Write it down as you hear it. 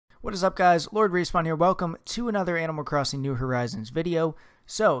What is up, guys? LordRespawn here. Welcome to another Animal Crossing New Horizons video.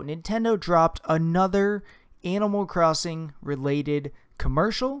 So, Nintendo dropped another Animal Crossing related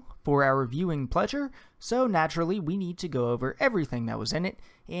commercial for our viewing pleasure. So, naturally, we need to go over everything that was in it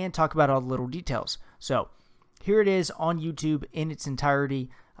and talk about all the little details. So, here it is on YouTube in its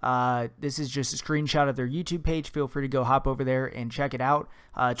entirety. This is just a screenshot of their YouTube page. Feel free to go hop over there and check it out.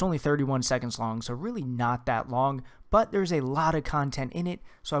 It's only 31 seconds long, so really not that long, but there's a lot of content in it.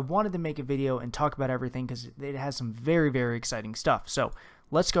 So I wanted to make a video and talk about everything because it has some very, very exciting stuff. So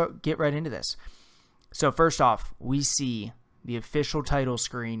let's go get right into this. So first off, we see the official title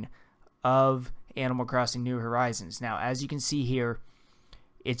screen of Animal Crossing New Horizons. Now, as you can see here,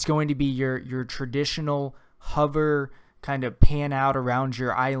 it's going to be your traditional hover, kind of pan out around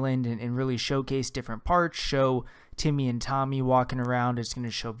your island and really showcase different parts, show Timmy and Tommy walking around. It's going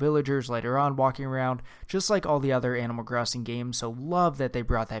to show villagers later on walking around, just like all the other Animal Crossing games. So love that they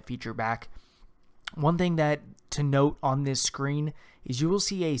brought that feature back. One thing that to note on this screen is you will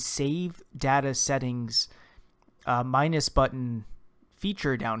see a save data settings minus button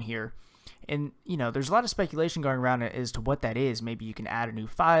feature down here. And, you know, there's a lot of speculation going around as to what that is. Maybe you can add a new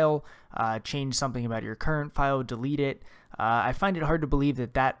file, change something about your current file, delete it. I find it hard to believe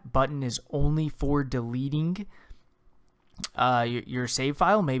that that button is only for deleting your save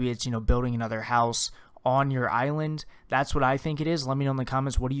file. Maybe it's, you know, building another house on your island. That's what I think it is. Let me know in the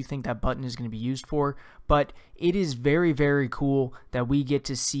comments, what do you think that button is going to be used for? But it is very, very cool that we get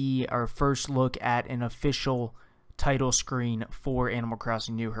to see our first look at an official title screen for Animal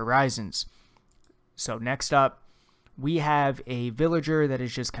Crossing New Horizons. So next up, we have a villager that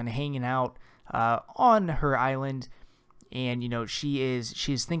is just kind of hanging out on her island, and you know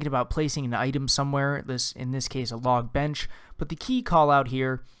she's thinking about placing an item somewhere. In this case, a log bench. But the key call out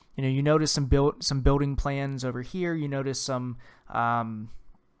here, you know, you notice some building plans over here. You notice some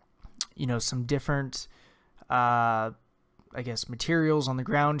you know, some different I guess materials on the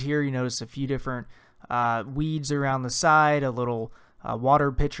ground here. You notice a few different weeds around the side, a little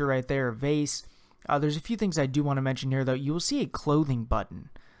water pitcher right there, a vase. There's a few things I do want to mention here, though. You will see a clothing button.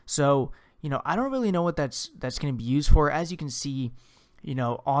 So, you know, I don't really know what that's going to be used for. As you can see, you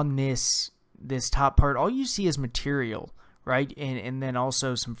know, on this top part, all you see is material, right? And then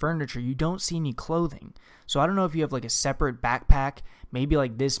also some furniture. You don't see any clothing. So I don't know if you have like a separate backpack. Maybe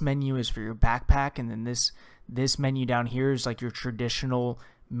like this menu is for your backpack, and then this menu down here is like your traditional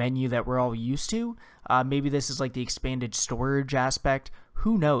menu that we're all used to. Maybe this is like the expanded storage aspect.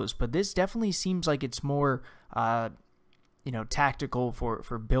 Who knows? But this definitely seems like it's more you know, tactical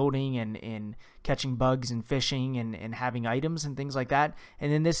for building and catching bugs and fishing and having items and things like that.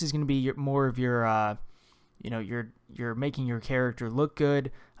 And then this is going to be more of your you know, you're making your character look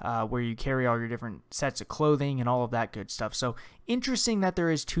good, where you carry all your different sets of clothing and all of that good stuff. So interesting that there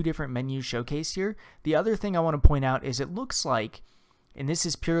is two different menus showcased here. The other thing I want to point out is it looks like, and this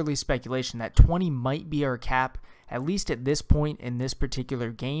is purely speculation, that 20 might be our cap, at least at this point in this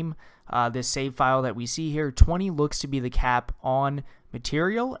particular game. This save file that we see here, 20 looks to be the cap on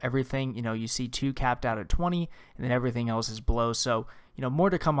material. Everything, you know, you see 2 capped out at 20, and then everything else is below. So, you know, more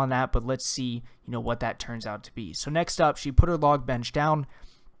to come on that, but let's see, you know, what that turns out to be. So next up, she put her log bench down,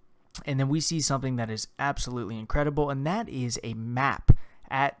 and then we see something that is absolutely incredible, and that is a map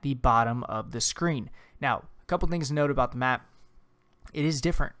at the bottom of the screen. Now, a couple things to note about the map. It is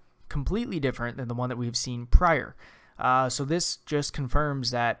different, completely different than the one that we've seen prior. So this just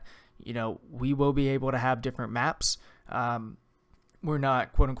confirms that, you know, we will be able to have different maps. We're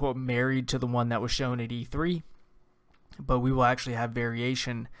not, quote unquote, married to the one that was shown at E3, but we will actually have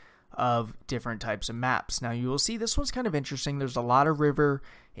variation of different types of maps. Now you will see this one's kind of interesting. There's a lot of river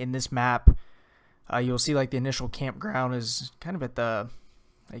in this map. You'll see like the initial campground is kind of at the,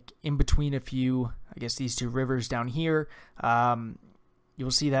 like in between a few, I guess these two rivers down here. You'll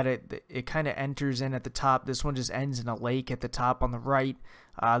see that it kind of enters in at the top. This one just ends in a lake at the top on the right.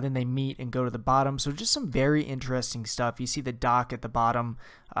 Then they meet and go to the bottom. So just some very interesting stuff. You see the dock at the bottom.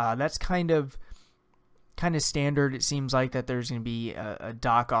 That's kind of standard. It seems like that there's going to be a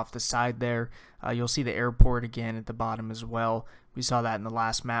dock off the side there. You'll see the airport again at the bottom as well. We saw that in the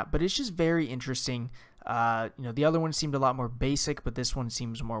last map, but it's just very interesting. You know, the other one seemed a lot more basic, but this one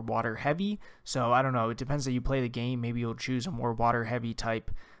seems more water heavy. So I don't know. It depends how you play the game. Maybe you'll choose a more water heavy type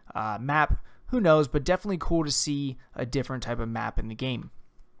map. Who knows? But definitely cool to see a different type of map in the game.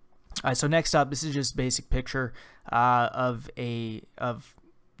 So next up, this is just a basic picture of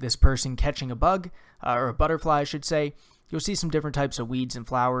this person catching a bug, or a butterfly, I should say. You'll see some different types of weeds and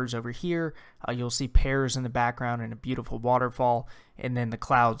flowers over here. You'll see pears in the background and a beautiful waterfall. And then the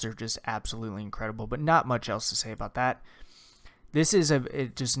clouds are just absolutely incredible, but not much else to say about that. this is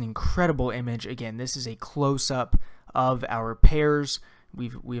just an incredible image. Again, this is a close-up of our pears.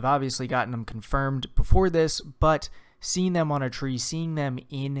 We've obviously gotten them confirmed before this, but seeing them on a tree, seeing them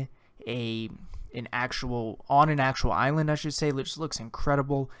in an actual island, I should say, which looks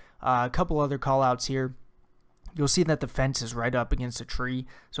incredible. A couple other call outs here. You'll see that the fence is right up against a tree,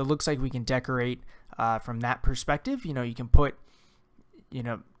 so it looks like we can decorate from that perspective. You know, you can put,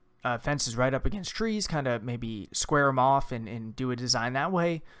 fences right up against trees, kind of maybe square them off and do a design that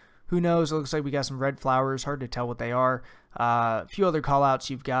way. Who knows? It looks like we got some red flowers. Hard to tell what they are. A few other call outs.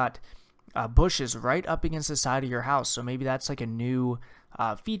 You've got bushes right up against the side of your house, so maybe that's like a new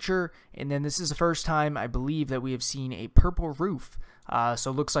feature. And then this is the first time, I believe, that we have seen a purple roof.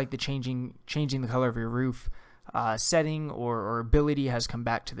 So it looks like the changing the color of your roof setting or ability has come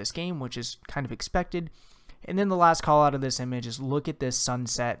back to this game, which is kind of expected. And then the last call out of this image is look at this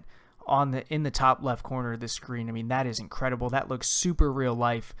sunset in the top left corner of the screen. I mean, that is incredible. That looks super real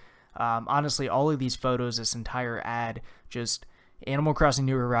life. Honestly, all of these photos, this entire ad, just Animal Crossing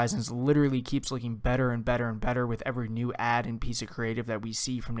New Horizons literally keeps looking better and better and better with every new ad and piece of creative that we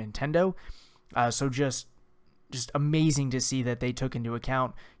see from Nintendo. So just amazing to see that they took into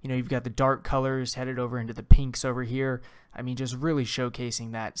account. You know, you've got the dark colors headed over into the pinks over here. I mean, just really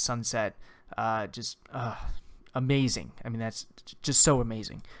showcasing that sunset. Amazing. I mean, that's just so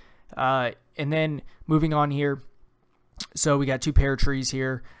amazing. And then moving on here. So we got two pear trees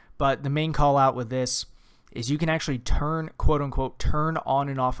here, but the main call out with this is you can actually quote unquote, turn on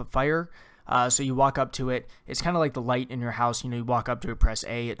and off a fire. So you walk up to it. It's kind of like the light in your house. You know, you walk up to it, press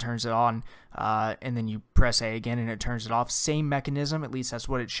A, it turns it on, and then you press A again and it turns it off. Same mechanism, at least that's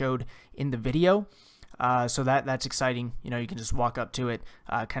what it showed in the video. So that's exciting. You know, you can just walk up to it,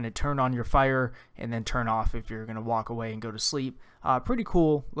 kind of turn on your fire, and then turn off if you're going to walk away and go to sleep. Pretty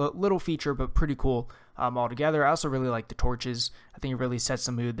cool little feature, but pretty cool altogether. I also really like the torches. I think it really sets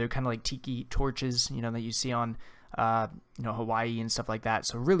the mood. They're kind of like tiki torches, you know, that you see on Hawaii and stuff like that.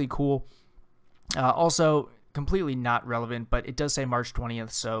 So really cool. Also, completely not relevant, but it does say March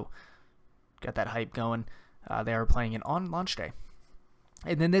 20th, so got that hype going. They are playing it on launch day.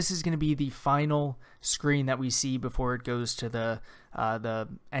 And then this is going to be the final screen that we see before it goes to the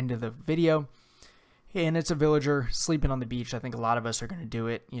end of the video. And it's a villager sleeping on the beach. I think a lot of us are going to do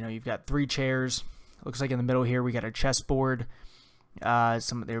it. You know, you've got 3 chairs. Looks like in the middle here we got a chessboard. They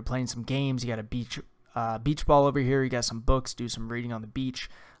were playing some games. You got a beach ball over here. You got some books. Do some reading on the beach.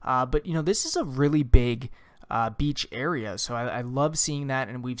 But you know, this is a really big beach area, so I love seeing that.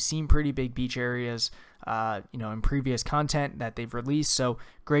 And we've seen pretty big beach areas, in previous content that they've released. So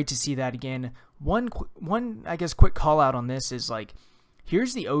great to see that again. One I guess quick call out on this is like,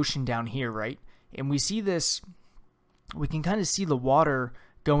 here's the ocean down here, right? And we see this. We can kind of see the water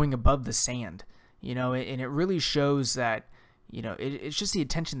going above the sand, you know, and it really shows that, you know, it's just the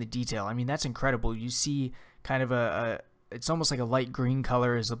attention to detail. I mean, that's incredible. You see kind of it's almost like a light green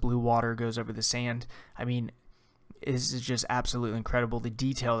color as the blue water goes over the sand. I mean, this is just absolutely incredible, the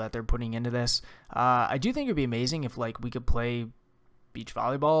detail that they're putting into this. I do think it would be amazing if like we could play beach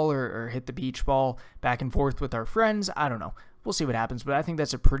volleyball or hit the beach ball back and forth with our friends. I don't know. We'll see what happens, but I think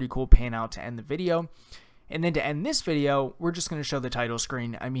that's a pretty cool pan out to end the video. And then to end this video, we're just going to show the title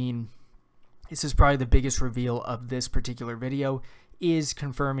screen. I mean, this is probably the biggest reveal of this particular video, is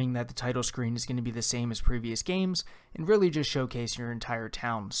confirming that the title screen is going to be the same as previous games and really just showcase your entire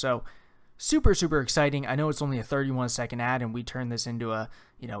town. So super, super exciting. I know it's only a 31-second ad and we turned this into a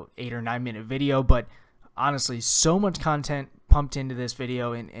 8 or 9 minute video, but honestly, so much content pumped into this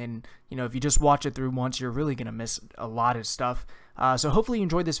video, and if you just watch it through once, you're really going to miss a lot of stuff. So hopefully you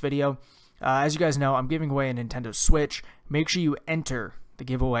enjoyed this video. As you guys know, I'm giving away a Nintendo Switch. Make sure you enter the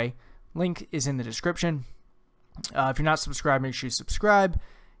giveaway. Link is in the description. If you're not subscribed, make sure you subscribe.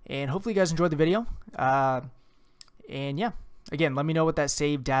 And hopefully you guys enjoyed the video. And yeah, again, let me know what that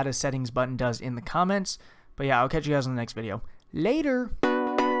save data settings button does in the comments. But yeah, I'll catch you guys in the next video. Later!